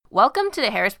Welcome to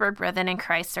the Harrisburg Brethren in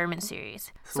Christ Sermon Series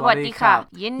สวัสดีครับ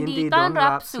ยินดีต้อนรั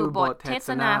บสู่บทเทศ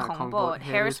นาของโบสถ์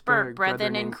Harrisburg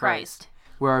Brethren in Christ,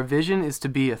 where our vision is to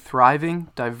be a thriving,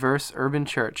 diverse urban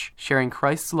church, sharing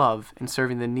Christ's love and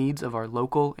serving the needs of our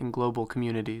local and global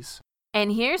communities. And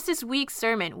here's this week's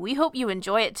sermon. We hope you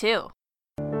enjoy it too.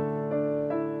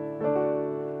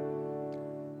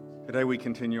 Today we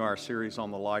continue our series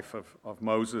on the life of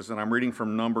Moses, and I'm reading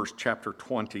from Numbers chapter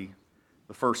 20,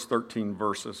 the first 13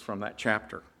 verses from that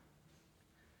chapter.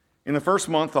 In the first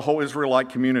month, the whole Israelite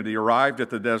community arrived at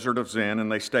the desert of Zin, and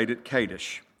they stayed at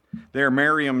Kadesh. There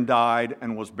Miriam died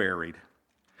and was buried.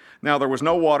 Now there was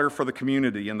no water for the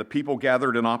community, and the people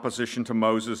gathered in opposition to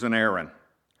Moses and Aaron.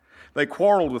 They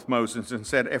quarreled with Moses and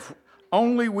said, "If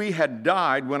only we had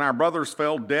died when our brothers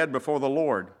fell dead before the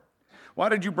Lord. Why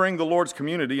did you bring the Lord's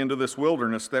community into this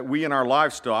wilderness that we and our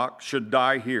livestock should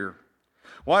die here?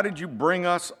 Why did you bring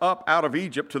us up out of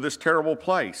Egypt to this terrible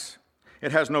place?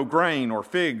 It has no grain or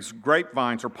figs,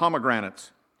 grapevines, or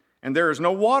pomegranates, and there is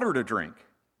no water to drink."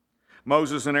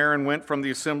 Moses and Aaron went from the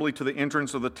assembly to the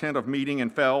entrance of the tent of meeting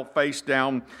and fell face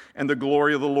down, and the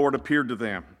glory of the Lord appeared to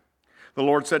them. The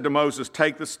Lord said to Moses,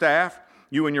 "Take the staff,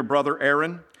 you and your brother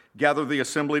Aaron, gather the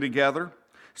assembly together,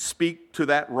 speak to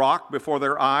that rock before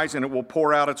their eyes, and it will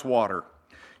pour out its water.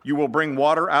 You will bring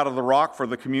water out of the rock for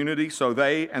the community so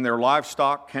they and their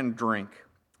livestock can drink."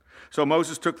 So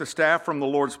Moses took the staff from the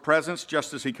Lord's presence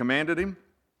just as he commanded him.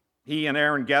 He and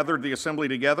Aaron gathered the assembly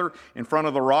together in front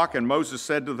of the rock, and Moses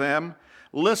said to them,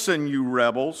 "Listen, you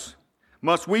rebels,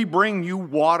 must we bring you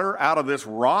water out of this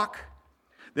rock?"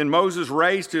 Then Moses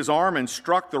raised his arm and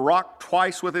struck the rock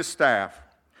twice with his staff.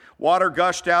 Water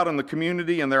gushed out, and the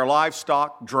community and their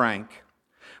livestock drank.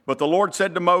 But the Lord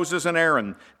said to Moses and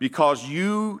Aaron, "Because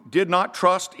you did not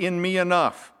trust in me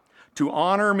enough to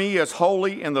honor me as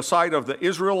holy in the sight of the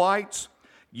Israelites,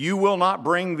 you will not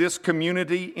bring this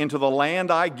community into the land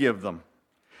I give them."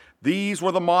 These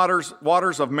were the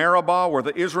waters of Meribah, where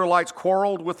the Israelites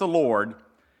quarreled with the Lord,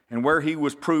 and where he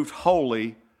was proved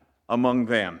holy among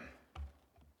them.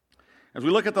 As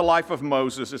we look at the life of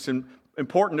Moses, it's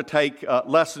important to take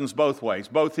lessons both ways,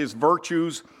 both his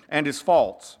virtues and his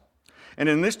faults. And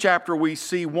in this chapter, we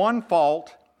see one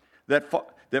fault that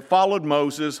followed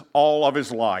Moses all of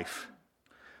his life.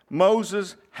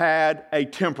 Moses had a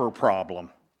temper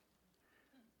problem.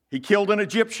 He killed an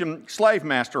Egyptian slave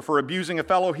master for abusing a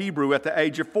fellow Hebrew at the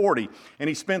age of 40, and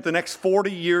he spent the next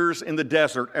 40 years in the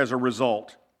desert as a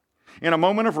result. In a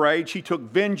moment of rage, he took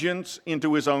vengeance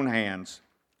into his own hands.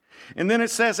 And then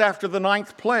it says after the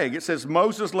 9th plague, it says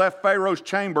Moses left Pharaoh's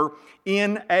chamber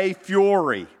in a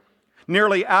fury,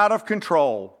 nearly out of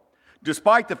control,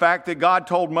 despite the fact that God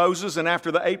told Moses, and after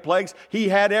the 8 plagues, he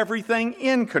had everything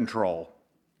in control.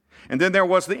 And then there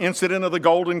was the incident of the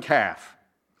golden calf.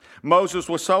 Moses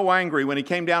was so angry when he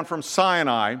came down from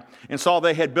Sinai and saw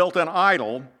they had built an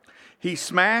idol, he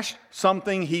smashed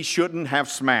something he shouldn't have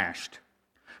smashed.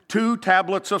 2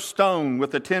 tablets of stone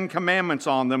with the 10 commandments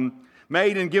on them,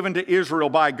 made and given to Israel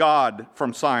by God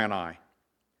from Sinai.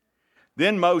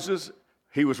 Then Moses,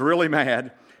 he was really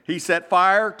mad. He set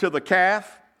fire to the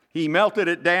calf. He melted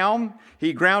it down.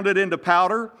 He ground it into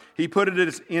powder. He put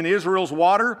it in Israel's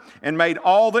water and made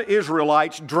all the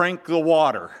Israelites drink the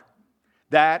water.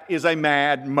 That is a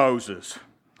mad Moses.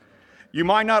 You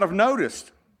might not have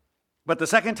noticed, but the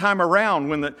second time around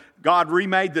when God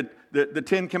remade the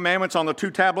 10 commandments on the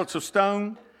 2 tablets of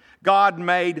stone, God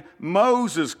made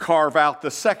Moses carve out the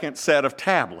second set of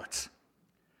tablets.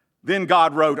 Then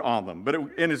God wrote on them. But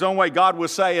in his own way, God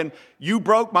was saying, "You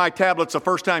broke my tablets the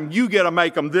first time, you get to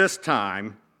make them this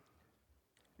time."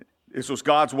 This was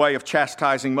God's way of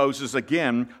chastising Moses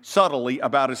again, subtly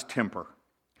about his temper.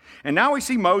 And now we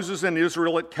see Moses and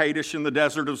Israel at Kadesh in the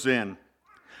desert of Zin.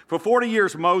 For 40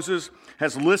 years, Moses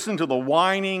has listened to the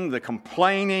whining, the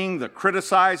complaining, the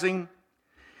criticizing.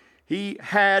 He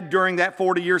had, during that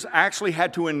 40 years, actually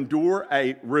had to endure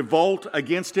a revolt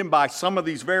against him by some of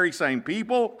these very same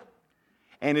people.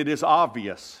 And it is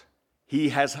obvious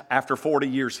after 40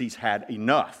 years, he's had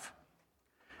enough.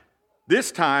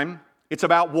 This time, it's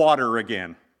about water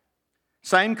again.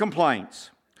 Same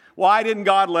complaints. Why didn't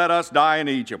God let us die in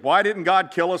Egypt? Why didn't God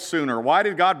kill us sooner? Why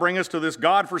did God bring us to this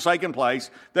God-forsaken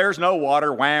place? There's no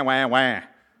water, wah, wah, wah.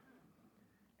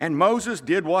 And Moses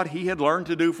did what he had learned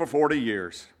to do for 40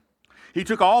 years. He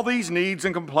took all these needs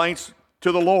and complaints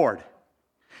to the Lord.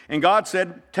 And God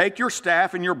said, "Take your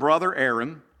staff and your brother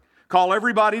Aaron, call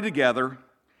everybody together,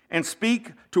 and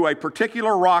speak to a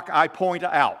particular rock I point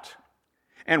out.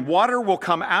 And water will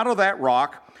come out of that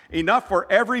rock, enough for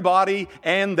everybody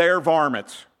and their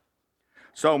varmints."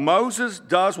 So Moses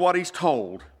does what he's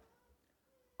told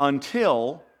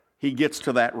until he gets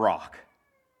to that rock.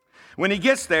 When he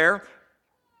gets there,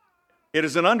 it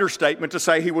is an understatement to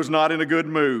say he was not in a good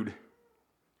mood.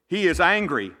 He is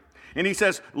angry. And he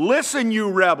says, "Listen, you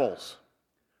rebels."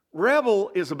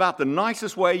 Rebel is about the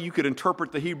nicest way you could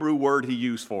interpret the Hebrew word he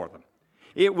used for them.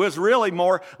 It was really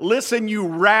more, "Listen, you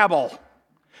rabble.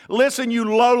 Listen, you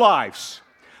lowlifes.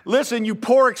 Listen, you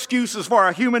poor excuses for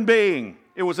a human being."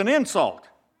 It was an insult.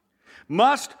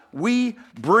 "Must we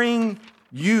bring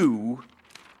you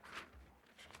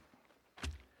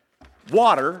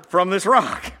water from this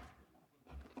rock?"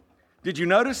 Did you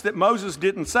notice that Moses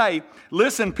didn't say,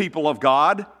 "Listen, people of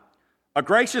God, a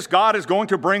gracious God is going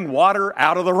to bring water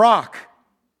out of the rock"?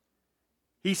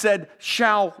 He said,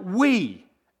 "Shall we,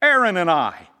 Aaron and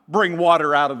I, bring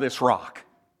water out of this rock?"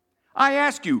 I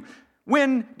ask you,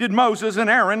 when did Moses and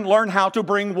Aaron learn how to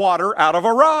bring water out of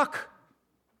a rock?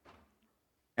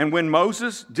 And when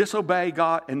Moses disobeyed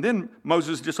God, and then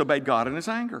Moses disobeyed God in his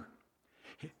anger.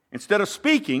 Instead of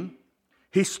speaking,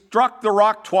 he struck the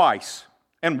rock twice,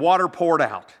 and water poured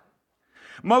out.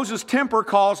 Moses' temper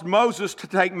caused Moses to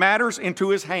take matters into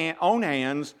his own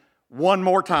hands one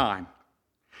more time.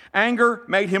 Anger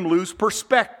made him lose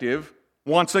perspective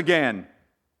once again.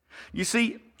 You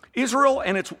see, Israel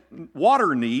and its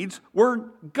water needs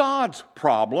were God's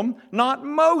problem, not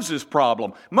Moses'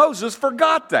 problem. Moses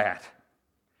forgot that.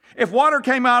 If water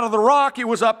came out of the rock, it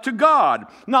was up to God,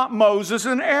 not Moses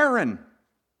and Aaron.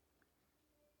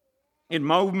 In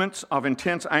moments of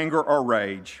intense anger or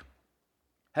rage,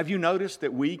 have you noticed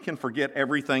that we can forget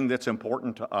everything that's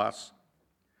important to us?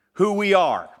 Who we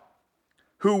are,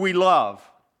 who we love,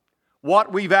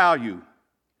 what we value,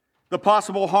 the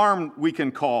possible harm we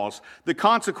can cause, the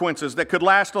consequences that could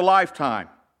last a lifetime.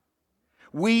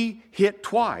 We hit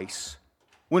twice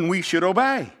when we should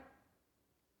obey.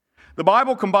 The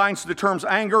Bible combines the terms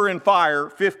anger and fire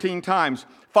 15 times,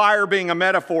 fire being a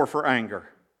metaphor for anger.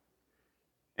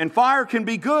 And fire can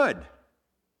be good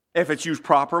if it's used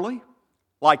properly,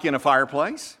 like in a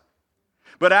fireplace.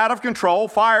 But out of control,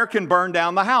 fire can burn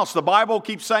down the house. The Bible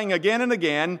keeps saying again and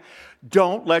again,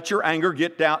 don't let your anger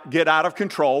get out of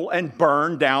control and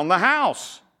burn down the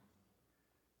house.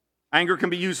 Anger can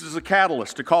be used as a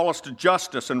catalyst to call us to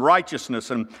justice and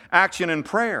righteousness and action and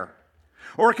prayer.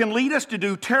 Or it can lead us to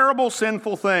do terrible,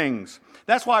 sinful things.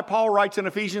 That's why Paul writes in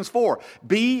Ephesians 4,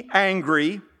 be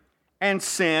angry and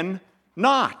sin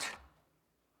not.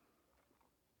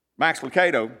 Max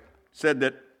Lucado said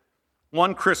that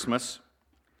one Christmas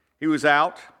he was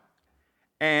out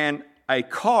and a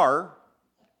car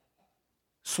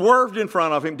swerved in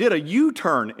front of him, did a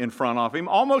U-turn in front of him,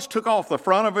 almost took off the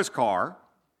front of his car.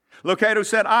 Lucado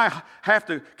said, I have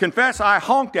to confess I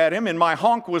honked at him and my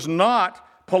honk was not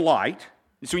polite.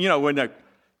 So, And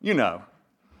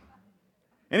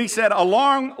he said, a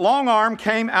long arm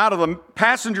came out of the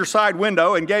passenger side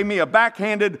window and gave me a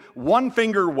backhanded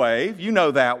one-finger wave. You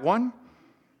know that one.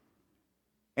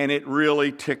 And it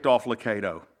really ticked off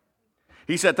Lucado.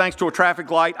 He said, thanks to a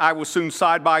traffic light, I was soon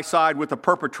side by side with the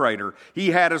perpetrator. He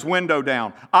had his window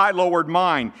down. I lowered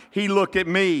mine. He looked at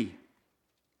me.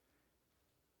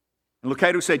 And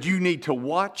Lucado said, you need to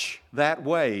watch that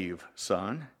wave,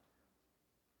 son.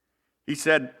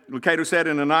 Lucado said,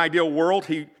 in an ideal world,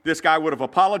 this guy would have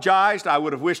apologized, I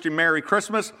would have wished him Merry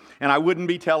Christmas, and I wouldn't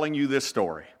be telling you this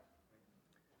story.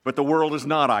 But the world is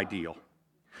not ideal.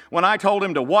 When I told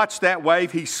him to watch that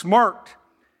wave, he smirked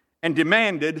and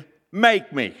demanded,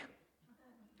 make me.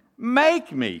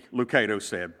 Make me, Lucado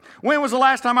said. When was the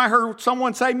last time I heard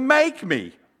someone say, make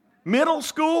me? Middle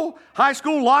school, high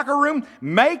school locker room,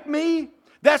 make me?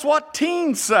 That's what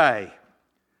teens say.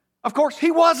 Of course, he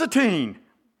was a teen.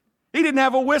 He didn't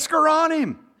have a whisker on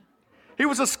him. He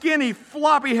was a skinny,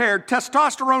 floppy-haired,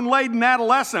 testosterone-laden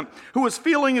adolescent who was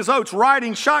feeling his oats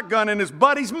riding shotgun in his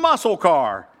buddy's muscle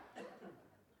car.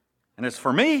 And as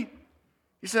for me,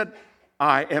 he said,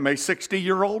 I am a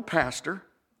 60-year-old pastor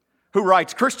who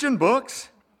writes Christian books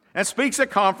and speaks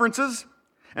at conferences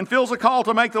and feels a call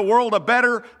to make the world a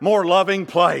better, more loving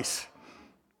place.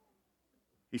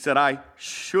 He said, I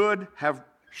should have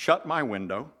shut my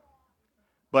window,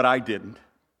 but I didn't.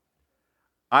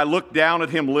 I looked down at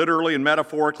him literally and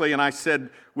metaphorically, and I said,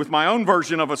 with my own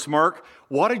version of a smirk,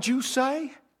 what did you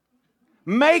say?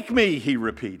 Make me, he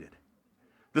repeated.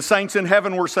 The saints in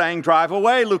heaven were saying, drive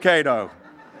away, Lucado.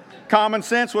 Common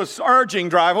sense was urging,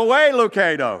 drive away,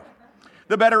 Lucado.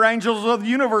 The better angels of the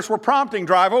universe were prompting,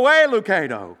 drive away,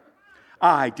 Lucado.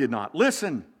 I did not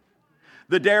listen.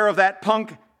 The dare of that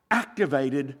punk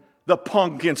activated the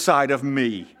punk inside of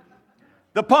me.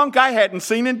 The punk I hadn't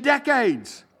seen in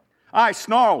decades. I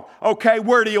snarled, okay,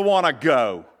 where do you want to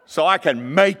go? So I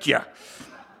can make you.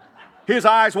 His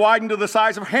eyes widened to the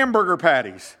size of hamburger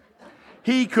patties.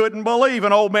 He couldn't believe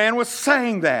an old man was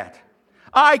saying that.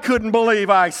 I couldn't believe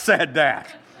I said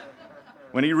that.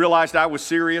 When he realized I was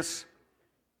serious,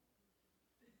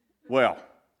 well,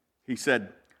 he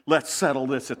said, let's settle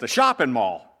this at the shopping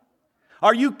mall.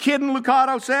 Are you kidding,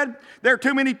 Lucado said. There are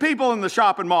too many people in the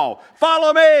shopping mall.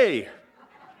 Follow me.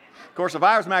 Of course, if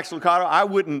I was Max Lucado, I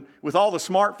wouldn't, with all the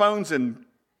smartphones, and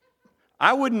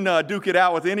I wouldn't duke it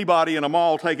out with anybody in a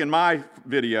mall taking my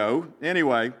video.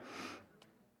 Anyway,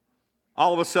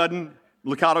 all of a sudden,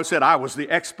 Lucado said I was the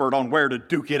expert on where to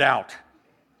duke it out.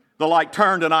 The light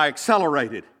turned and I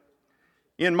accelerated.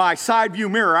 In my side view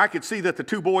mirror, I could see that the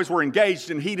two boys were engaged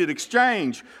in heated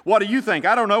exchange. What do you think?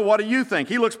 I don't know. What do you think?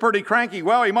 He looks pretty cranky.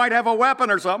 Well, he might have a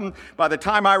weapon or something. By the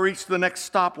time I reached the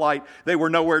next stoplight, they were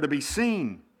nowhere to be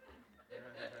seen.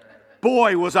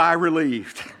 Boy, was I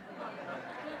relieved.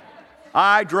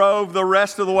 I drove the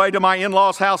rest of the way to my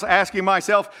in-laws' house asking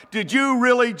myself, did you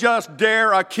really just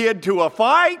dare a kid to a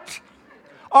fight?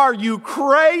 Are you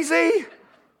crazy?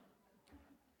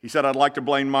 He said, I'd like to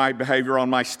blame my behavior on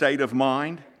my state of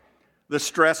mind, the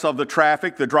stress of the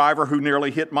traffic, the driver who nearly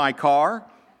hit my car,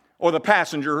 or the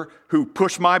passenger who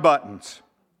pushed my buttons.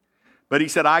 But he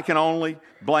said, I can only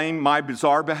blame my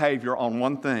bizarre behavior on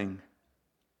one thing,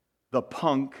 the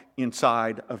punk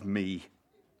inside of me.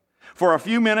 For a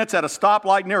few minutes at a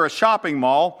stoplight near a shopping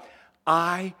mall,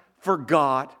 I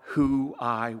forgot who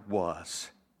I was.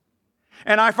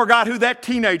 And I forgot who that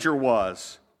teenager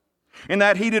was. In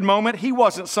that heated moment, he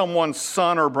wasn't someone's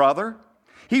son or brother.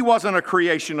 He wasn't a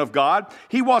creation of God.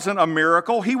 He wasn't a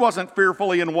miracle. He wasn't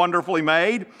fearfully and wonderfully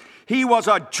made. He was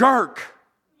a jerk.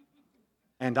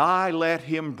 And I let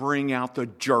him bring out the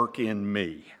jerk in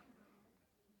me.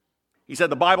 He said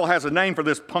the Bible has a name for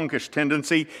this punkish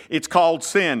tendency. It's called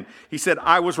sin. He said,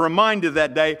 I was reminded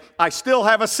that day, I still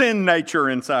have a sin nature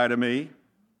inside of me.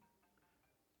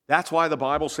 That's why the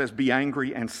Bible says, be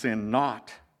angry and sin not.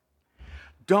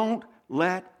 Don't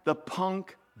let the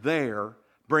punk there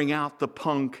bring out the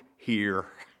punk here.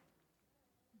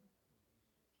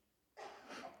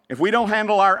 If we don't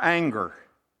handle our anger,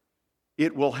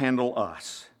 it will handle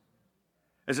us.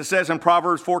 As it says in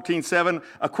Proverbs 14:7,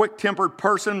 a quick-tempered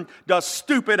person does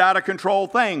stupid, out-of-control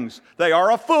things. They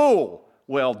are a fool.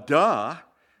 Well, duh.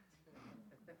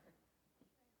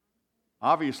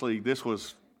 Obviously, this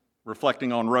was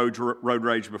reflecting on road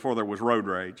rage before there was road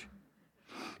rage.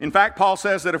 In fact, Paul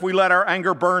says that if we let our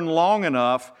anger burn long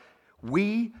enough,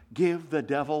 we give the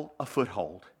devil a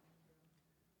foothold,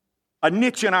 a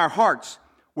niche in our hearts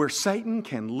where Satan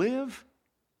can live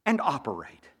and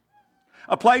operate.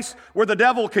 A place where the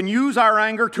devil can use our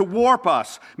anger to warp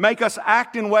us, make us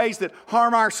act in ways that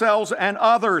harm ourselves and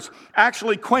others,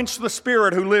 actually quench the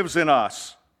spirit who lives in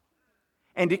us.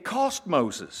 And it cost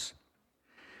Moses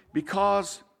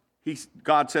because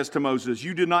God says to Moses,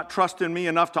 you did not trust in me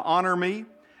enough to honor me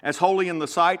as holy in the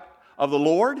sight of the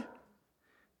Lord,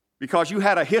 because you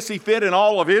had a hissy fit in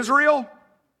all of Israel,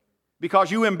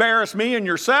 because you embarrassed me and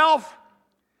yourself,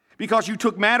 because you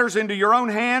took matters into your own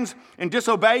hands and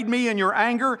disobeyed me in your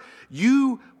anger,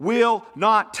 you will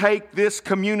not take this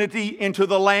community into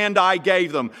the land I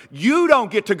gave them. You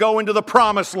don't get to go into the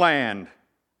promised land.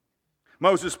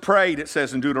 Moses prayed, it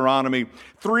says in Deuteronomy,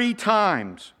 3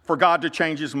 times for God to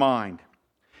change his mind.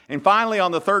 And finally,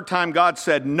 on the 3rd time, God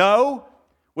said no,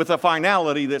 with a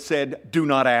finality that said, do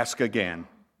not ask again.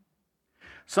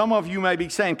 Some of you may be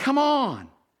saying, come on.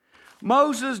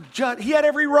 Moses, he had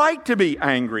every right to be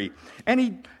angry.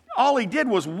 And all he did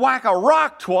was whack a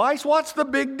rock twice. What's the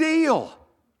big deal?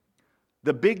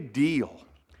 The big deal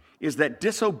is that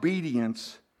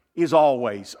disobedience is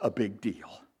always a big deal.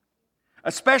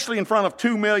 Especially in front of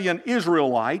 2 million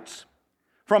Israelites,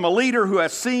 from a leader who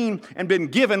has seen and been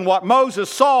given what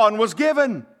Moses saw and was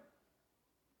given.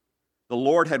 The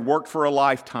Lord had worked for a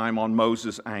lifetime on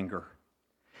Moses' anger.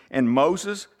 And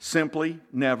Moses simply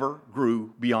never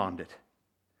grew beyond it.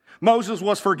 Moses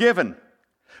was forgiven.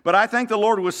 But I think the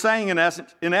Lord was saying in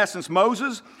essence,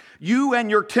 Moses, you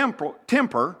and your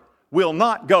temper will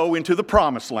not go into the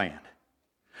promised land.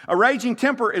 A raging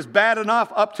temper is bad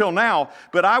enough up till now,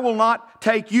 but I will not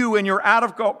take you and your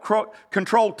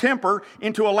out-of-control temper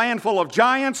into a land full of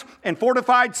giants and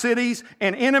fortified cities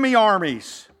and enemy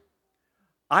armies.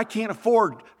 I can't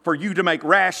afford for you to make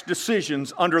rash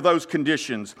decisions under those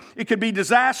conditions. It could be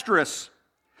disastrous.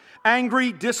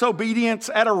 Angry disobedience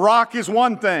at a rock is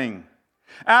one thing.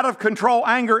 Out of control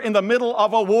anger in the middle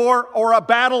of a war or a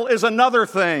battle is another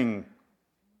thing.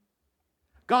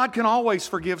 God can always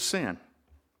forgive sin.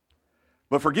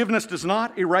 But forgiveness does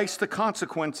not erase the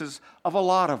consequences of a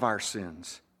lot of our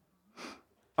sins.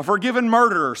 A forgiven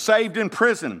murderer saved in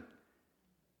prison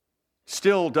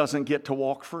still doesn't get to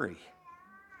walk free.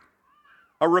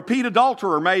 A repeat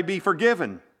adulterer may be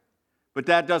forgiven, but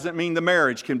that doesn't mean the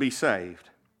marriage can be saved.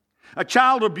 A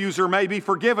child abuser may be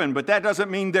forgiven, but that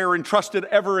doesn't mean they're entrusted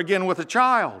ever again with a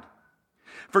child.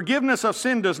 Forgiveness of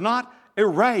sin does not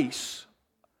erase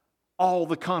all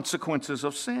the consequences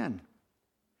of sin.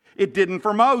 It didn't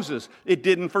for Moses. It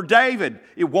didn't for David.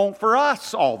 It won't for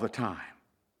us all the time.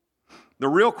 The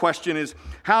real question is,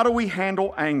 how do we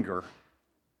handle anger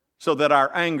so that our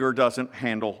anger doesn't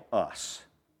handle us?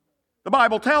 The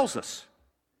Bible tells us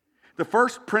the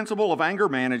first principle of anger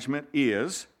management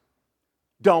is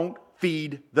don't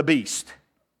feed the beast.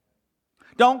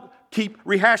 Don't keep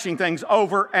rehashing things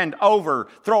over and over,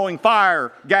 throwing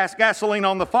gasoline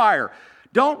on the fire.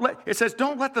 It says,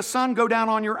 don't let the sun go down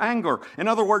on your anger. In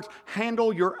other words,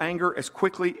 handle your anger as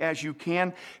quickly as you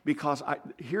can, because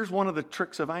here's one of the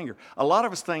tricks of anger. A lot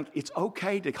of us think it's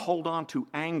okay to hold on to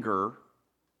anger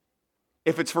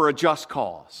if it's for a just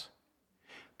cause.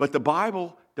 But the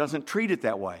Bible doesn't treat it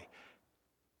that way.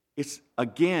 It's,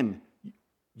 again,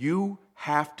 you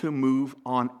have to move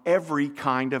on every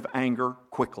kind of anger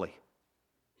quickly.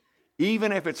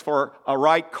 Even if it's for a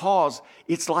right cause,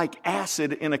 it's like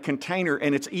acid in a container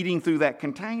and it's eating through that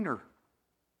container.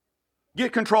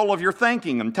 Get control of your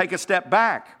thinking and take a step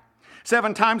back.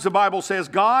 7 times the Bible says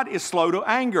God is slow to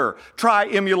anger. Try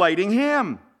emulating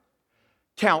Him.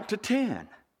 Count to 10.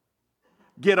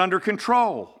 Get under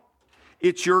control.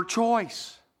 It's your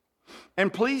choice.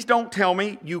 And please don't tell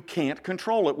me you can't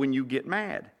control it when you get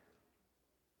mad.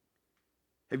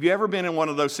 Have you ever been in one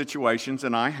of those situations,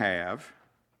 and I have,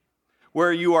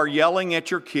 where you are yelling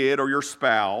at your kid or your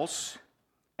spouse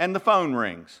and the phone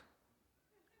rings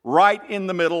right in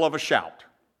the middle of a shout?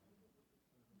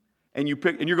 And you're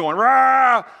going,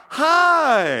 "Rah,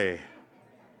 hi.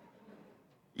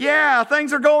 Yeah,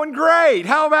 things are going great.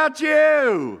 How about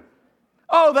you?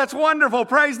 Oh, that's wonderful.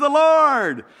 Praise the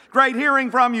Lord. Great hearing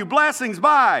from you. Blessings.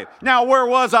 Bye. Now, where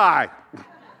was I?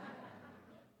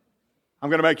 I'm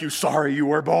going to make you sorry you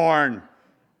were born."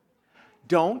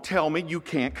 Don't tell me you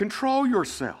can't control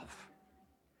yourself.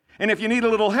 And if you need a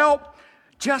little help,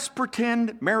 just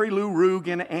pretend Mary Lou Roog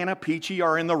and Anna Peachy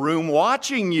are in the room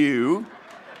watching you.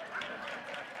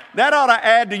 That ought to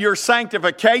add to your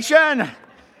sanctification.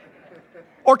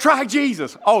 Or try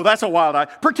Jesus. Oh, that's a wild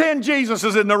idea. Pretend Jesus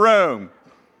is in the room.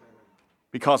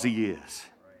 Because He is.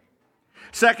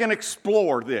 Second,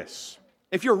 explore this.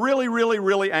 If you're really, really,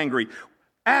 really angry,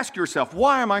 ask yourself,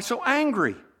 why am I so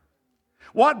angry?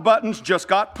 What buttons just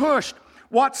got pushed?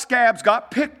 What scabs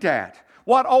got picked at?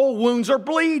 What old wounds are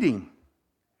bleeding?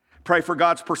 Pray for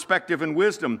God's perspective and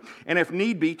wisdom. And if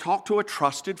need be, talk to a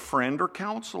trusted friend or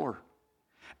counselor.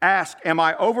 Ask, am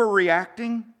I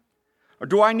overreacting? Or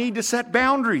do I need to set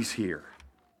boundaries here?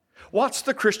 What's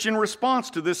the Christian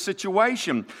response to this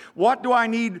situation? What do I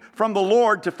need from the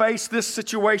Lord to face this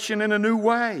situation in a new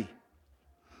way?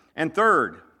 And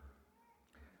third,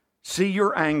 see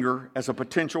your anger as a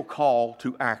potential call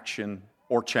to action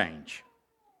or change.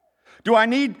 Do I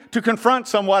need to confront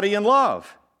somebody in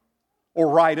love? Or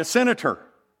write a senator?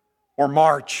 Or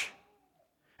march?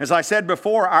 As I said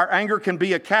before, our anger can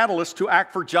be a catalyst to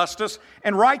act for justice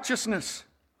and righteousness.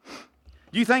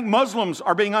 Do you think Muslims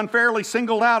are being unfairly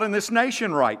singled out in this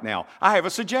nation right now? I have a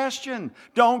suggestion.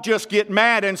 Don't just get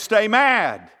mad and stay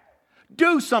mad.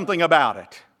 Do something about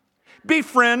it.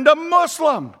 Befriend a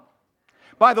Muslim.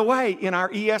 By the way, in our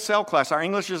ESL class, our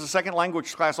English as a Second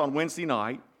Language class on Wednesday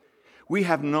night, we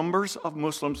have numbers of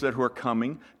Muslims who are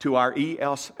coming to our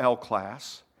ESL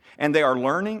class, and they are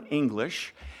learning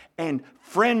English, and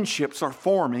friendships are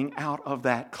forming out of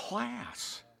that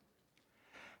class.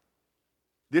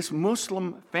 This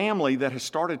Muslim family that has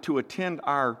started to attend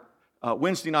our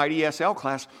Wednesday night ESL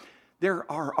class, there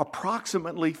are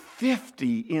approximately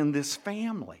 50 in this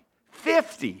family.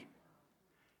 50!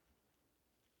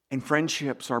 And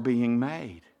friendships are being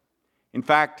made. In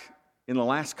fact, in the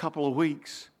last couple of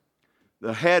weeks,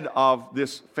 the head of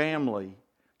this family,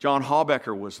 John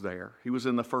Hawbecker, was there. He was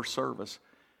in the first service.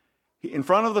 In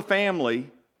front of the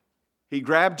family, he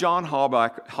grabbed John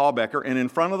Hawbecker and in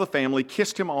front of the family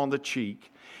kissed him on the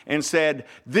cheek and said,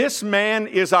 "This man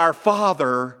is our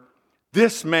father.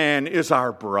 This man is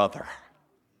our brother."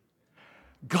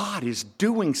 God is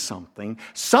doing something.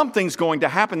 Something's going to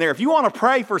happen there. If you want to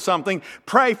pray for something,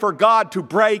 pray for God to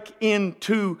break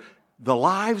into the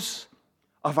lives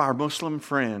of our Muslim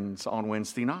friends on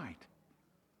Wednesday night.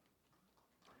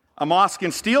 A mosque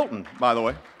in Steelton, by the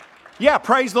way. Yeah,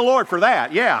 praise the Lord for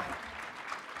that. Yeah.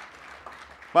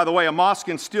 By the way, a mosque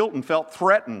in Steelton felt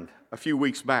threatened a few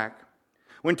weeks back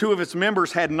when 2 of its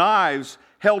members had knives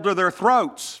held to their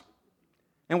throats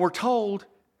and were told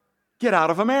get out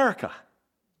of America.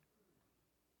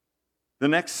 The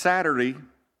next Saturday,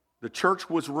 the church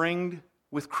was ringed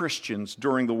with Christians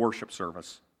during the worship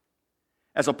service.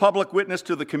 As a public witness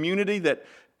to the community that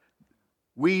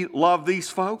we love these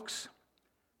folks,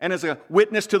 and as a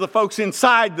witness to the folks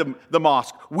inside the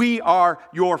mosque, we are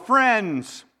your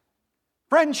friends.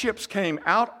 Friendships came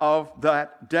out of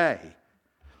that day.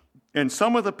 And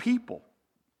some of the people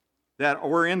that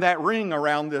were in that ring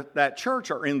around that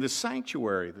church are in the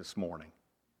sanctuary this morning.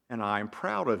 And I am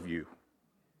proud of you.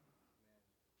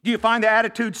 Do you find the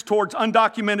attitudes towards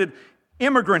undocumented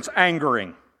immigrants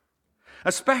angering?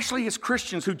 Especially as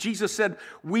Christians who Jesus said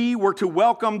we were to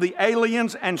welcome the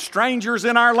aliens and strangers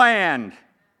in our land.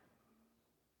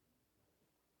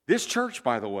 This church,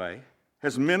 by the way,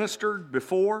 has ministered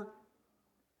before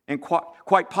and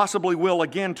quite possibly will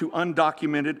again to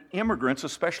undocumented immigrants,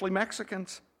 especially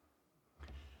Mexicans.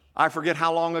 I forget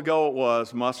how long ago it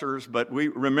was, Mussers, but we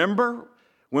remember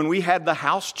when we had the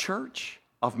house church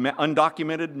of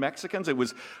undocumented Mexicans. It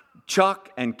was Chuck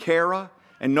and Kara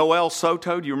and Noel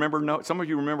Soto. Do you remember? Some of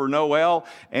you remember Noel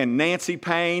and Nancy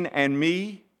Payne and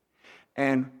me.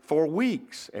 And for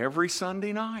weeks, every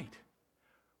Sunday night,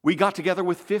 we got together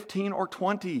with 15 or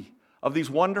 20 of these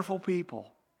wonderful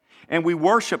people. And we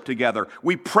worshiped together.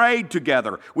 We prayed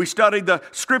together. We studied the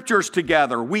scriptures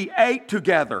together. We ate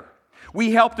together.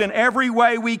 We helped in every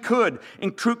way we could,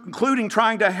 including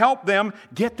trying to help them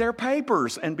get their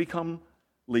papers and become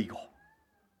legal.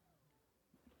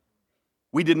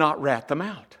 We did not rat them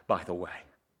out, by the way.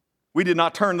 We did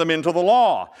not turn them into the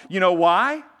law. You know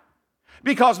why?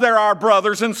 Because they're our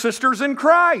brothers and sisters in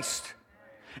Christ.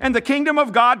 And the kingdom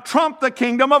of God trumped the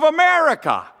kingdom of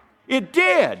America. It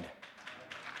did.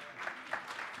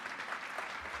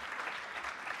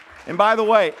 And by the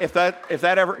way, if that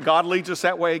ever God leads us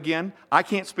that way again, I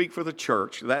can't speak for the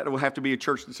church. That will have to be a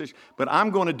church decision. But I'm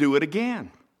going to do it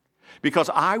again. Because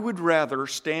I would rather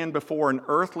stand before an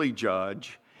earthly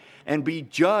judge and be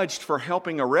judged for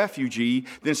helping a refugee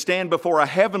than stand before a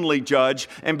heavenly judge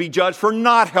and be judged for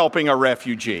not helping a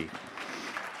refugee.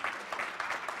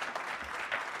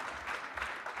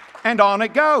 And on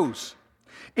it goes.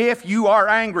 If you are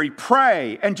angry,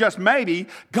 pray, and just maybe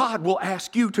God will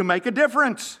ask you to make a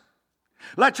difference.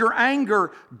 Let your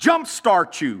anger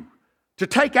jumpstart you to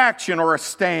take action or a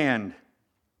stand.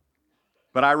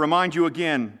 But I remind you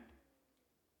again,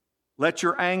 let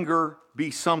your anger be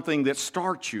something that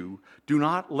starts you. Do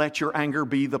not let your anger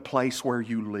be the place where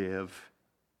you live.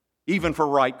 Even for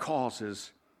right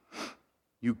causes,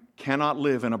 you cannot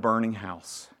live in a burning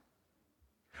house.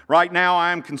 Right now,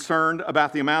 I am concerned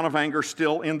about the amount of anger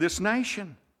still in this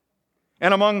nation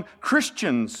and among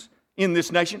Christians in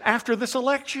this nation after this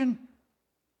election.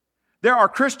 There are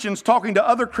Christians talking to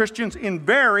other Christians in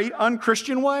very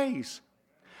unchristian ways.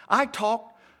 I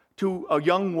talked to a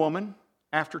young woman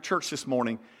after church this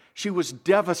morning. She was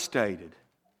devastated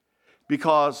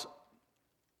because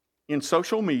in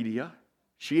social media,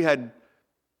 she had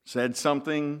said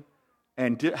something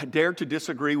and dared to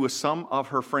disagree with some of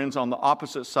her friends on the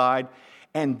opposite side,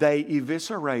 and they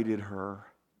eviscerated her.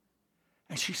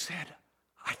 And she said,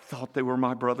 I thought they were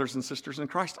my brothers and sisters in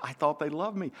Christ. I thought they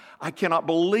loved me. I cannot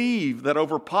believe that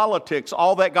over politics,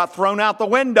 all that got thrown out the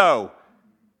window.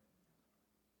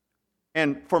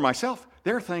 And for myself,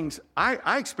 there are things,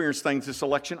 I experienced things this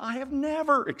election I have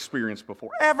never experienced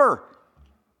before, ever.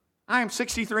 I am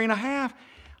 63 and a half.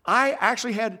 I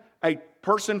actually had a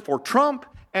person for Trump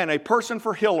and a person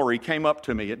for Hillary came up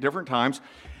to me at different times.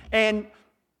 And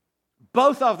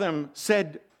both of them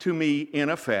said to me, in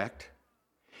effect,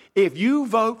 if you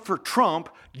vote for Trump,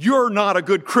 you're not a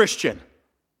good Christian.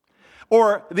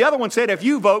 Or the other one said, if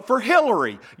you vote for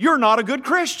Hillary, you're not a good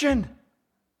Christian.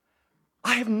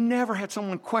 I have never had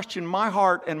someone question my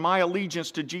heart and my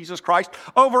allegiance to Jesus Christ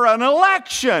over an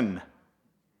election.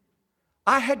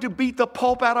 I had to beat the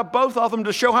pulp out of both of them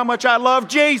to show how much I love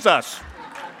Jesus.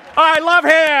 I love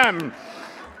Him.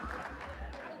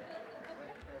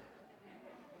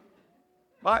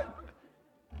 I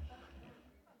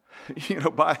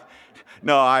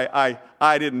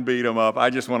didn't beat him up. I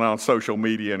just went on social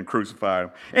media and crucified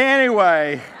him.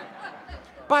 Anyway,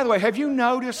 by the way, have you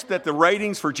noticed that the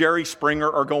ratings for Jerry Springer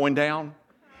are going down?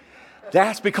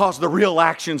 That's because the real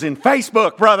action's in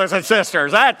Facebook, brothers and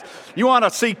sisters. You want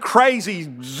to see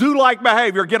crazy zoo-like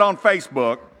behavior, get on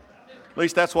Facebook. At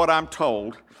least that's what I'm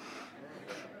told.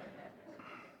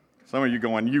 Some of you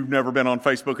going, you've never been on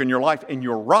Facebook in your life, and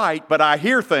you're right, but I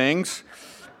hear things.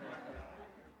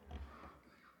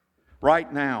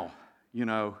 Right now,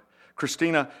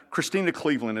 Christina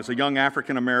Cleveland is a young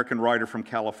African-American writer from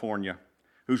California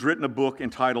who's written a book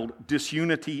entitled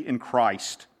Disunity in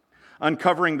Christ,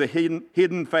 uncovering the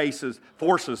hidden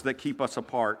forces that keep us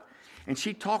apart. And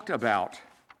she talked about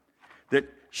that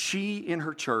she, in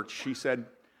her church, she said,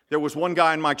 there was one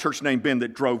guy in my church named Ben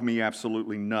that drove me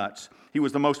absolutely nuts. He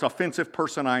was the most offensive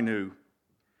person I knew.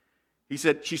 She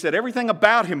said, everything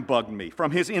about him bugged me,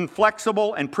 from his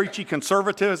inflexible and preachy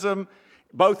conservatism,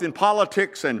 both in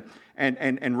politics and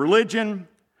religion,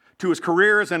 to his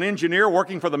career as an engineer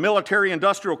working for the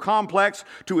military-industrial complex,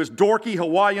 to his dorky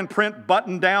Hawaiian print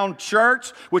button-down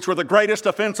shirts, which were the greatest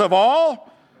offense of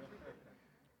all.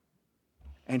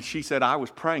 And she said, I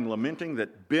was praying, lamenting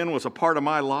that Ben was a part of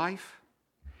my life.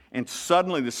 And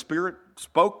suddenly the Spirit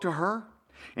spoke to her,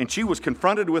 and she was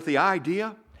confronted with the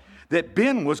idea that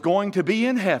Ben was going to be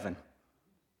in heaven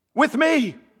with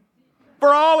me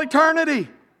for all eternity.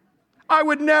 I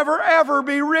would never, ever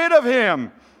be rid of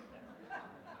him.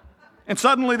 And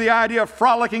suddenly the idea of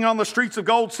frolicking on the streets of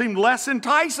gold seemed less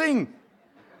enticing.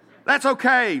 That's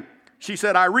okay. She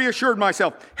said, I reassured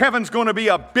myself, heaven's going to be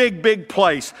a big, big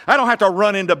place. I don't have to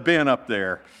run into Ben up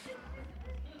there.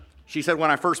 She said, when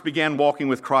I first began walking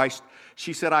with Christ,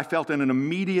 she said, I felt an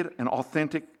immediate and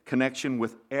authentic connection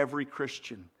with every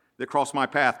Christian that crossed my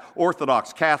path.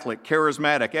 Orthodox, Catholic,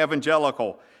 charismatic,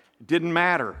 evangelical. It didn't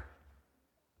matter.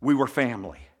 We were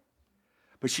family.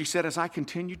 But she said, as I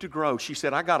continued to grow, she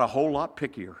said, I got a whole lot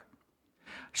pickier.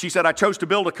 She said, I chose to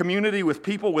build a community with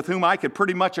people with whom I could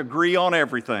pretty much agree on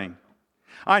everything.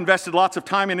 I invested lots of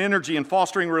time and energy in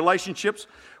fostering relationships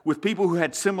with people who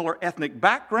had similar ethnic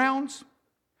backgrounds,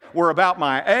 were about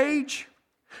my age,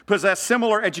 possessed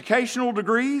similar educational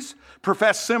degrees,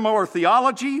 professed similar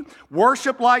theology,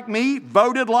 worshiped like me,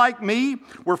 voted like me,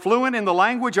 were fluent in the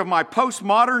language of my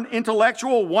postmodern,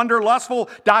 intellectual, wanderlustful,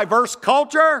 diverse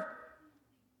culture.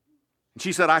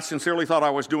 She said, I sincerely thought I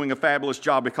was doing a fabulous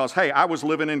job because, hey, I was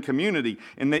living in community,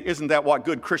 and isn't that what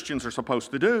good Christians are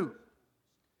supposed to do?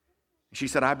 She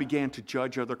said, I began to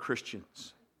judge other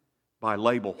Christians by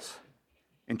labels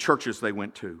and churches they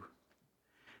went to.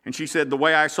 And she said, the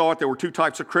way I saw it, there were two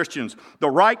types of Christians,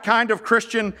 the right kind of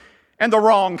Christian and the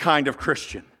wrong kind of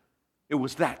Christian. It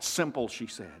was that simple, she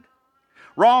said.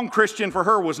 Wrong Christian for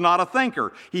her was not a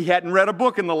thinker. He hadn't read a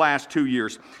book in the last 2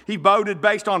 years. He voted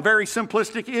based on very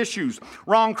simplistic issues.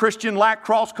 Wrong Christian lacked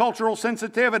cross-cultural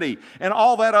sensitivity and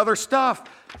all that other stuff.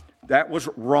 That was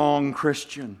wrong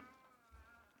Christian.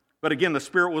 But again, the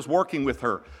Spirit was working with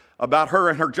her about her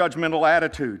and her judgmental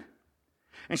attitude.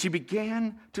 And she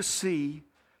began to see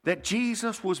that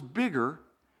Jesus was bigger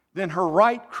than her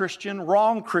right Christian,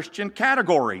 wrong Christian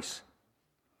categories.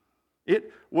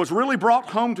 It was really brought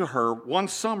home to her one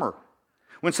summer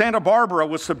when Santa Barbara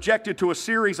was subjected to a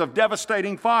series of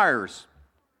devastating fires.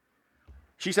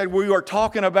 She said, we are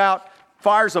talking about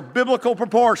fires of biblical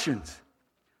proportions.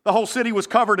 The whole city was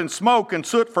covered in smoke and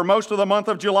soot for most of the month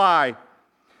of July.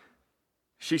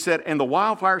 She said, and the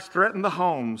wildfires threatened the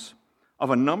homes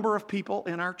of a number of people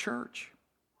in our church.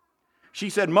 She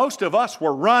said, most of us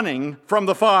were running from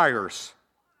the fires,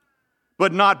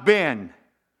 but not Ben.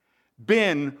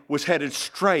 Ben was headed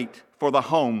straight for the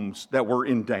homes that were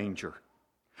in danger.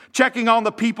 Checking on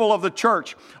the people of the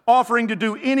church, offering to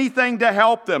do anything to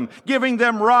help them, giving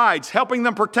them rides, helping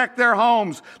them protect their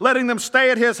homes, letting them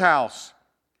stay at his house.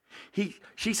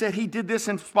 She said he did this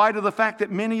in spite of the fact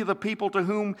that many of the people to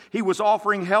whom he was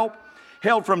offering help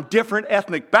hailed from different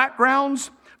ethnic backgrounds,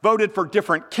 voted for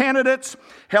different candidates,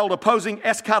 held opposing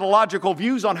eschatological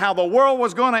views on how the world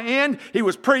was going to end. He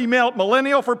was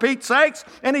pre-millennial, for Pete's sakes,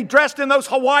 and he dressed in those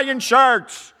Hawaiian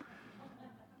shirts.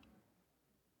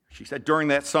 She said, during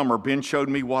that summer, Ben showed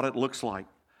me what it looks like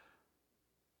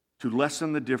to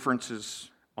lessen the differences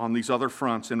on these other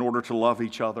fronts in order to love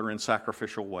each other in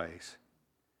sacrificial ways.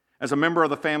 As a member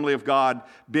of the family of God,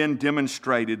 Ben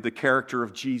demonstrated the character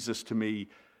of Jesus to me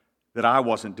that I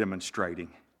wasn't demonstrating.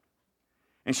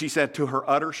 And she said, to her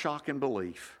utter shock and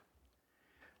belief,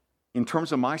 in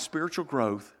terms of my spiritual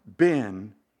growth,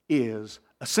 Ben is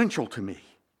essential to me.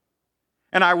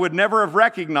 And I would never have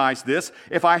recognized this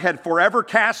if I had forever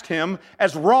cast him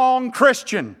as wrong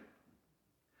Christian.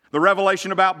 The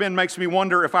revelation about Ben makes me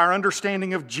wonder if our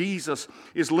understanding of Jesus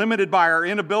is limited by our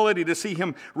inability to see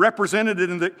him represented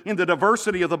in the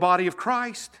diversity of the body of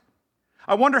Christ.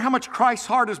 I wonder how much Christ's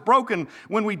heart is broken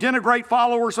when we denigrate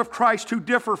followers of Christ who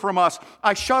differ from us.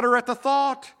 I shudder at the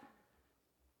thought.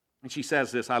 And she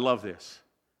says this, I love this.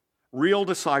 Real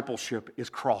discipleship is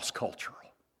cross-cultural.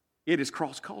 It is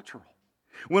cross-cultural.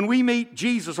 When we meet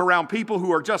Jesus around people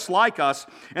who are just like us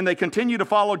and they continue to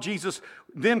follow Jesus,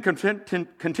 then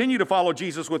continue to follow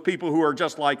Jesus with people who are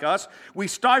just like us, we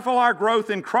stifle our growth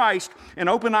in Christ and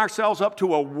open ourselves up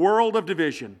to a world of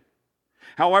division.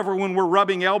 However, when we're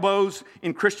rubbing elbows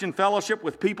in Christian fellowship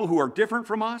with people who are different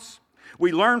from us,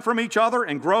 we learn from each other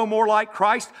and grow more like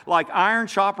Christ, like iron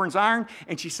sharpens iron.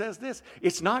 And she says this,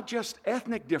 it's not just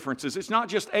ethnic differences. It's not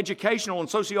just educational and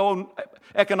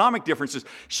socioeconomic differences.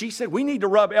 She said we need to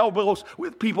rub elbows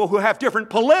with people who have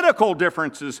different political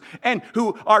differences and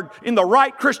who are in the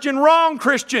right Christian, wrong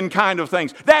Christian kind of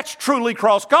things. That's truly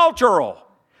cross-cultural.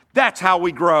 That's how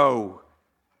we grow.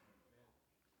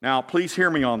 Now, please hear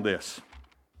me on this.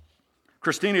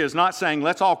 Christina is not saying,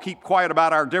 let's all keep quiet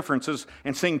about our differences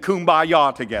and sing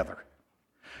Kumbaya together.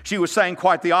 She was saying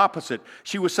quite the opposite.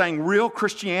 She was saying real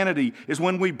Christianity is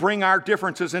when we bring our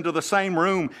differences into the same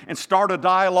room and start a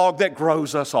dialogue that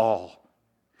grows us all.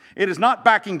 It is not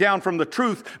backing down from the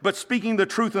truth, but speaking the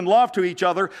truth in love to each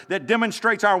other that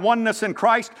demonstrates our oneness in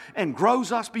Christ and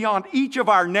grows us beyond each of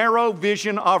our narrow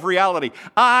vision of reality.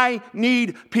 I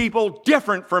need people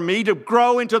different from me to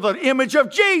grow into the image of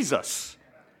Jesus.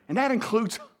 And that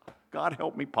includes, God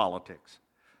help me, politics.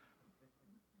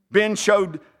 Ben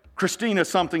showed Christina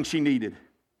something she needed,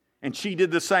 and she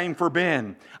did the same for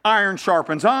Ben. Iron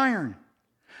sharpens iron.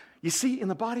 You see, in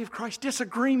the body of Christ,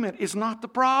 disagreement is not the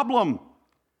problem.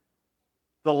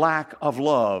 The lack of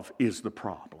love is the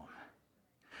problem.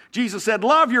 Jesus said,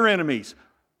 love your enemies,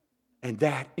 and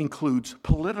that includes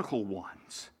political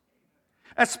ones,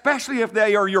 especially if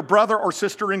they are your brother or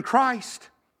sister in Christ.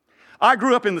 I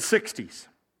grew up in the 60s.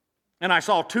 And I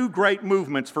saw two great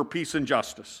movements for peace and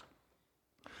justice.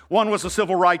 One was the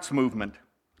civil rights movement.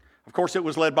 Of course, it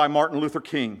was led by Martin Luther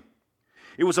King.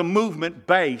 It was a movement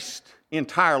based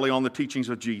entirely on the teachings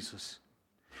of Jesus.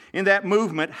 In that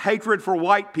movement, hatred for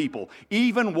white people,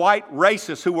 even white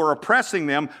racists who were oppressing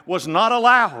them, was not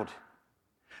allowed.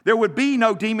 There would be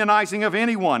no demonizing of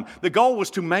anyone. The goal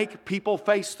was to make people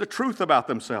face the truth about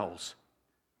themselves.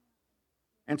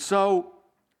 And so,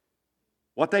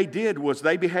 what they did was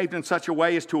they behaved in such a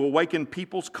way as to awaken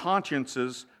people's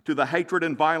consciences to the hatred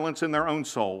and violence in their own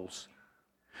souls.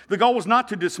 The goal was not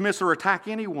to dismiss or attack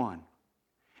anyone.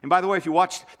 And by the way, if you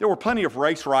watched, there were plenty of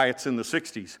race riots in the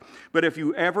 60s. But if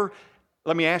you ever,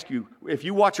 let me ask you, if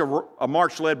you watch a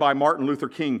march led by Martin Luther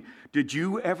King, did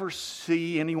you ever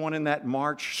see anyone in that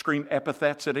march scream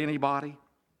epithets at anybody?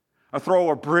 Or throw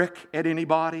a brick at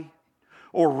anybody?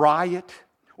 Or riot?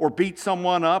 Or beat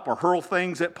someone up, or hurl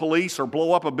things at police, or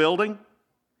blow up a building?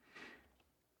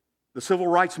 The civil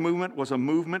rights movement was a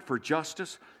movement for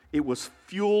justice. It was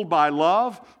fueled by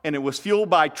love, and it was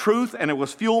fueled by truth, and it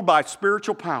was fueled by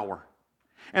spiritual power.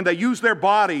 And they used their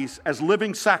bodies as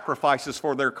living sacrifices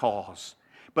for their cause.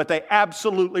 But they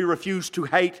absolutely refused to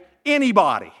hate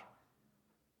anybody.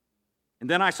 And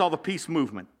then I saw the peace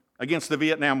movement against the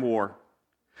Vietnam War.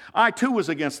 I, too, was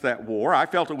against that war. I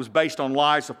felt it was based on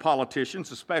lies of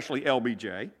politicians, especially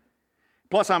LBJ.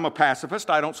 Plus, I'm a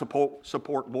pacifist. I don't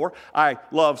support war. I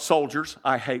love soldiers.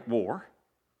 I hate war.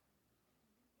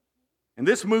 And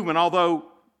this movement, although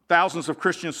thousands of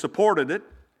Christians supported it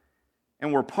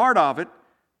and were part of it,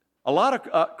 a lot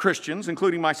of Christians,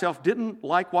 including myself, didn't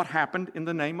like what happened in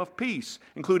the name of peace,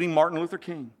 including Martin Luther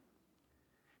King.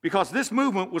 Because this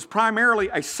movement was primarily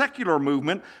a secular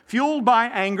movement fueled by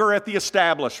anger at the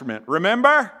establishment.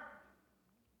 Remember?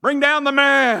 Bring down the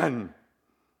man.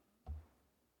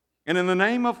 And in the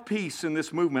name of peace in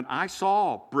this movement, I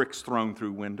saw bricks thrown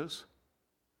through windows.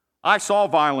 I saw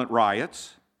violent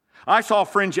riots. I saw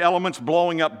fringe elements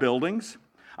blowing up buildings.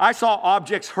 I saw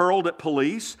objects hurled at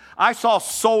police. I saw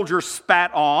soldiers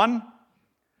spat on.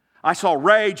 I saw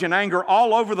rage and anger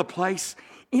all over the place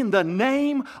in the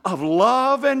name of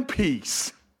love and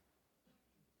peace.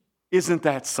 Isn't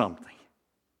that something?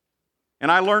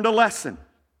 And I learned a lesson.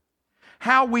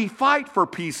 How we fight for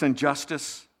peace and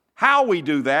justice, how we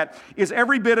do that, is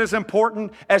every bit as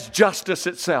important as justice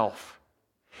itself.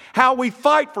 How we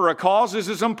fight for a cause is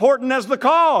as important as the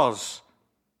cause.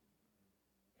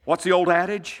 What's the old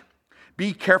adage?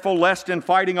 Be careful lest in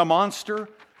fighting a monster,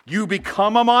 you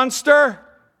become a monster.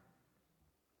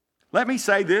 Let me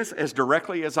say this as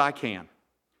directly as I can.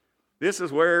 This is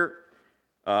where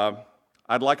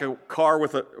I'd like a car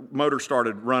with a motor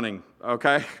started running,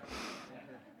 okay?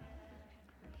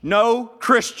 No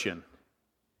Christian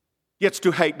gets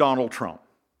to hate Donald Trump.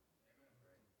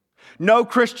 No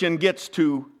Christian gets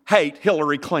to hate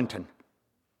Hillary Clinton.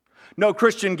 No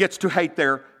Christian gets to hate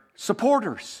their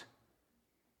supporters.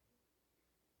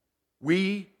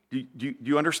 Do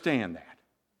you understand that?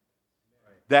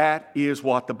 That is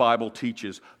what the Bible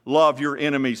teaches. Love your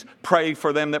enemies. Pray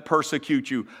for them that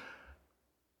persecute you.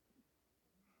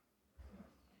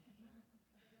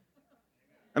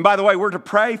 And by the way, we're to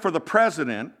pray for the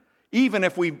president, even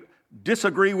if we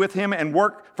disagree with him and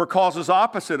work for causes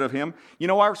opposite of him. You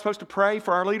know why we're supposed to pray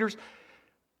for our leaders?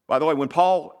 By the way, when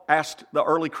Paul asked the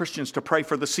early Christians to pray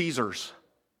for the Caesars,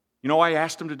 you know why he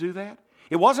asked them to do that?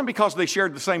 It wasn't because they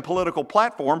shared the same political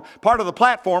platform. Part of the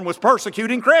platform was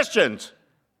persecuting Christians.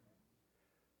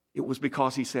 It was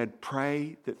because he said,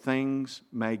 pray that things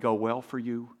may go well for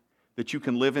you, that you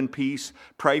can live in peace.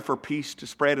 Pray for peace to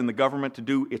spread in the government to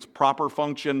do its proper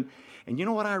function. And you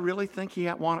know what I really think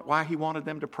why he wanted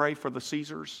them to pray for the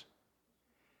Caesars?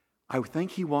 I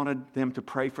think he wanted them to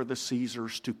pray for the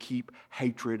Caesars to keep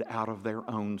hatred out of their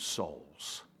own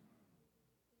souls.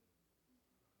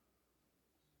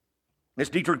 As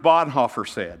Dietrich Bonhoeffer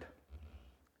said,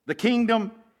 the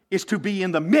kingdom is to be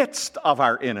in the midst of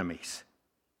our enemies.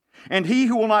 And he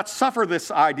who will not suffer this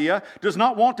idea does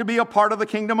not want to be a part of the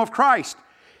kingdom of Christ.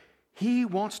 He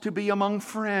wants to be among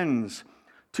friends,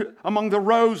 among the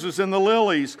roses and the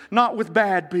lilies, not with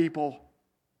bad people.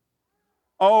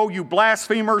 Oh, you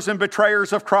blasphemers and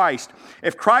betrayers of Christ.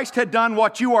 If Christ had done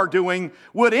what you are doing,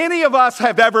 would any of us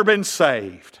have ever been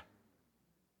saved?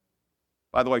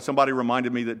 By the way, somebody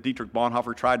reminded me that Dietrich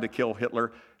Bonhoeffer tried to kill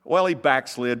Hitler. Well, he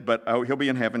backslid, but he'll be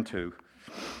in heaven too.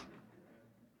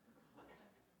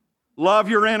 Love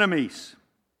your enemies.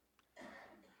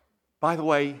 By the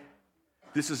way,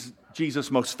 this is Jesus'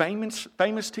 most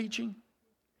famous teaching.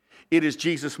 It is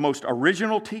Jesus' most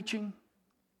original teaching.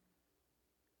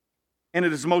 And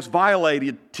it is the most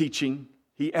violated teaching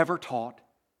he ever taught,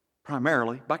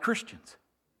 primarily by Christians.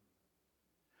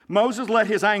 Moses let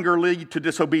his anger lead to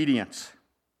disobedience.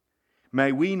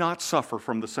 May we not suffer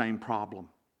from the same problem.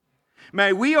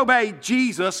 May we obey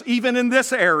Jesus even in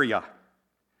this area.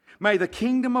 May the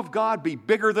kingdom of God be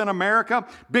bigger than America,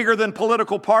 bigger than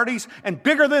political parties, and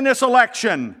bigger than this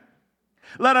election.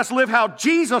 Let us live how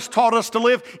Jesus taught us to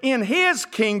live in His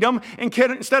kingdom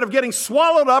instead of getting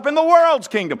swallowed up in the world's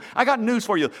kingdom. I got news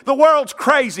for you. The world's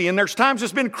crazy, and there's times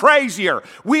it's been crazier.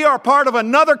 We are part of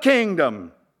another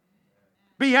kingdom.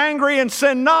 Be angry and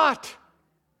sin not.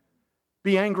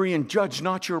 Be angry and judge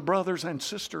not your brothers and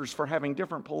sisters for having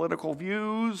different political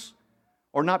views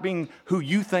or not being who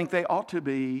you think they ought to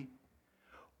be.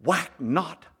 Whack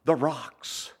not the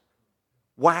rocks.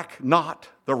 Whack not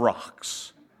the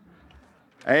rocks.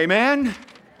 Amen.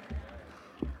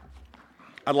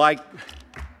 I'd like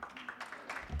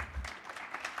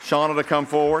Shauna to come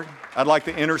forward. I'd like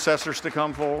the intercessors to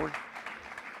come forward.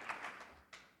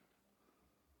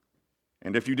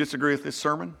 And if you disagree with this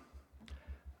sermon,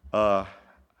 I've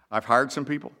hired some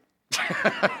people.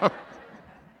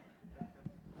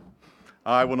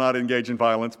 I will not engage in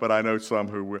violence, but I know some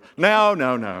who will. No.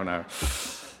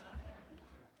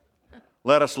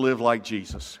 Let us live like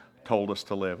Jesus told us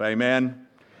to live. Amen.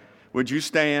 Would you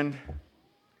stand?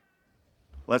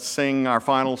 Let's sing our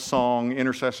final song.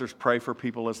 Intercessors, pray for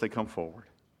people as they come forward.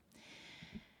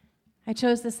 I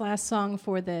chose this last song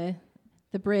for the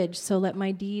bridge, so let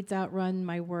my deeds outrun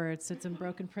my words. So it's in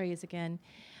broken praise again,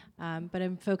 but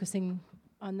I'm focusing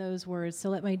on those words. So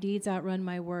let my deeds outrun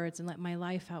my words, and let my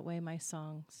life outweigh my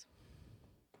songs.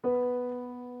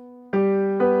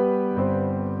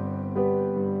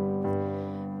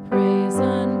 Praise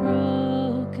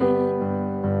unbroken,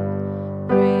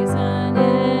 praise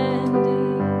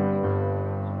unending,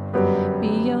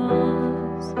 be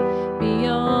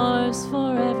yours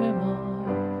forevermore.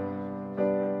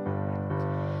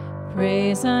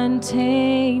 Praise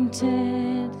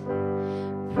untainted,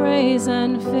 praise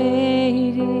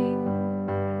unfading,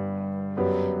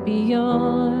 be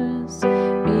yours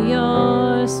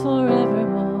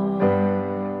forevermore.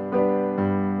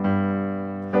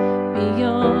 Be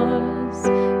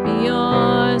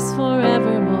yours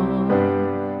forevermore.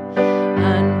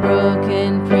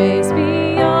 Unbroken praise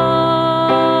be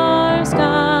yours,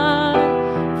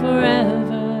 God,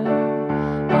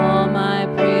 forever. All my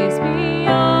praise be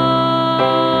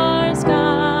yours,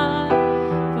 God,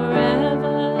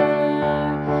 forever.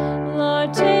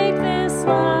 Lord, take this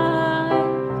life,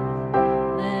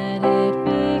 let it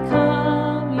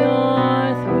become your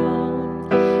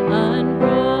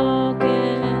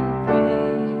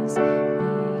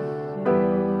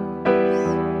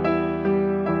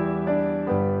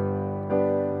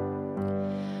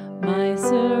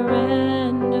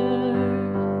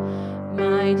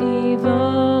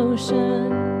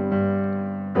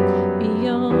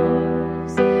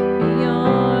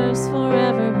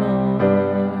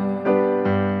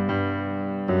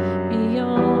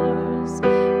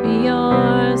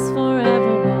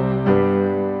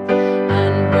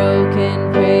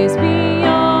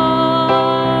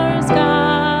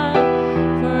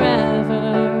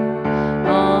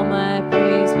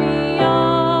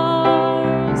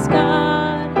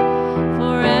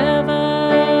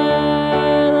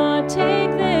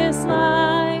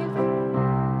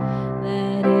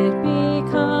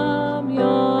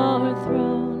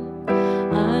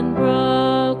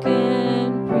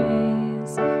unbroken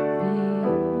praise be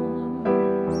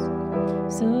yours.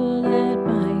 So let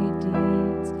my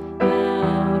deeds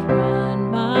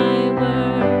outrun my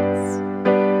words,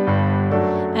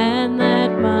 and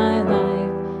let my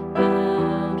life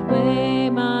outweigh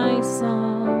my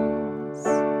songs.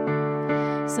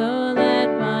 So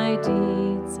let my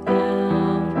deeds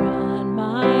outrun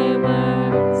my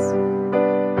words,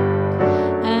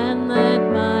 and let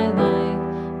my life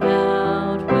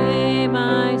outweigh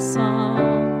my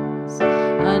songs.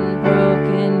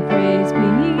 Unbroken praise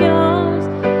be yours,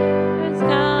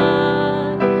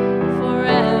 God,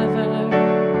 forever.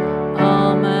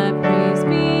 All my praise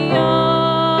be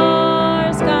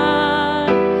yours, God,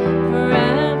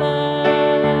 forever.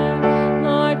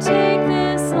 Lord, take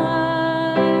this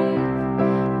life,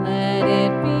 let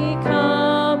it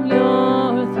become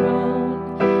your throne.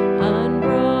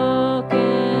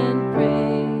 Unbroken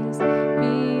praise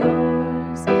be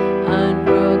yours.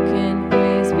 Unbroken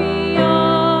praise be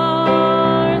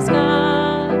yours,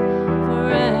 God,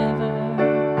 forever.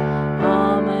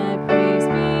 All my praise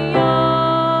be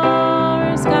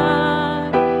yours,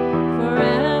 God,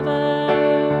 forever.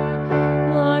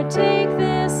 Lord, take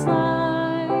this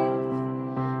life,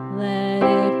 let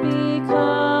it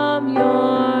become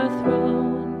your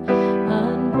throne.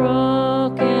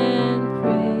 Unbroken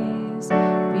praise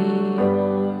be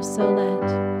yours. So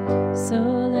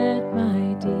let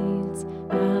my deeds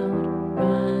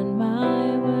outrun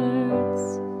my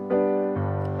words,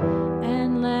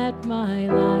 and let my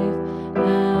life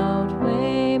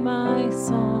outweigh my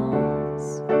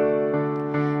songs.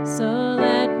 So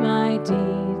let my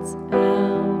deeds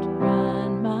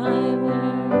outrun my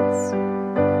words,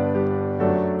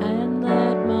 and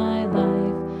let my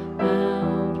life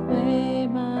outweigh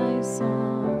my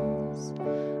songs.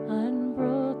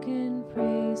 Unbroken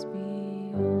praise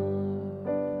be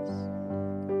yours.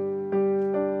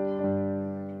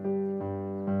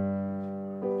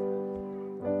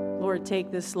 Lord,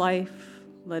 take this life,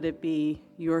 let it be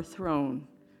your throne.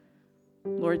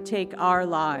 Lord, take our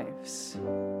lives,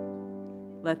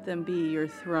 let them be your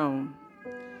throne.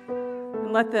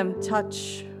 And let them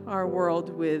touch our world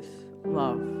with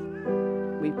love.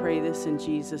 We pray this in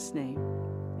Jesus' name.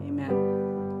 Amen.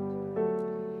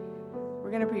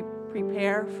 We're going to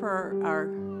prepare for our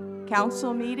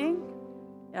council meeting.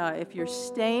 If you're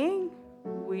staying,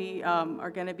 we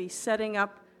are going to be setting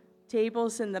up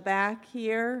tables in the back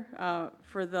here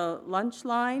for the lunch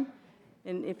line.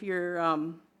 And if you're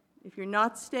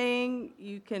not staying,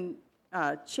 you can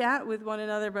chat with one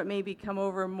another, but maybe come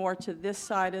over more to this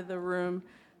side of the room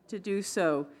to do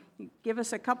so. Give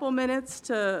us a couple minutes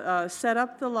to set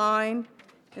up the line,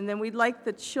 and then we'd like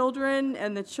the children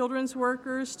and the children's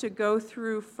workers to go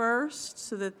through first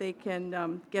so that they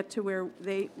can get to where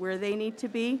they need to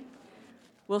be.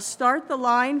 We'll start the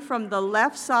line from the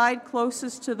left side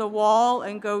closest to the wall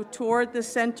and go toward the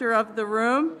center of the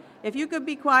room. If you could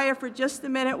be quiet for just a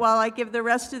minute while I give the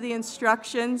rest of the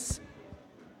instructions.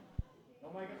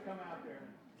 Don't make us come out there.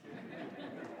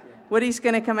 Woody's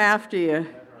going to come after you.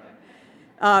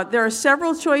 There are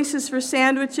several choices for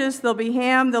sandwiches. There'll be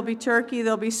ham, there'll be turkey,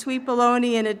 there'll be sweet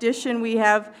bologna. In addition, we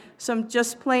have some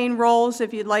just plain rolls.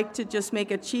 If you'd like to just make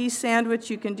a cheese sandwich,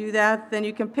 you can do that. Then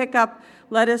you can pick up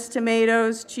lettuce,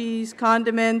 tomatoes, cheese,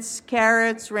 condiments,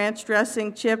 carrots, ranch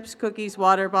dressing, chips, cookies,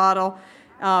 water bottle.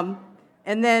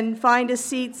 And then find a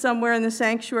seat somewhere in the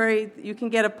sanctuary. You can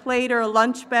get a plate or a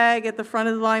lunch bag at the front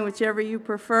of the line, whichever you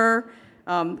prefer.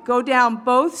 Go down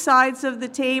both sides of the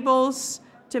tables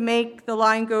to make the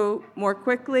line go more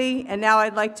quickly. And now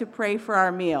I'd like to pray for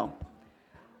our meal.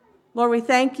 Lord, we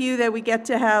thank you that we get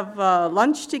to have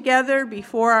lunch together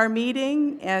before our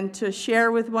meeting and to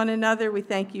share with one another. We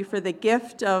thank you for the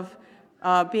gift of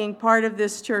being part of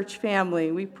this church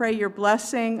family. We pray your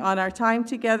blessing on our time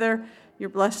together, your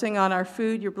blessing on our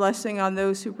food, your blessing on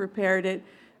those who prepared it.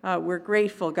 We're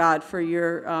grateful, God, for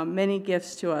your many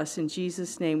gifts to us. In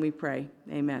Jesus' name we pray.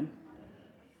 Amen.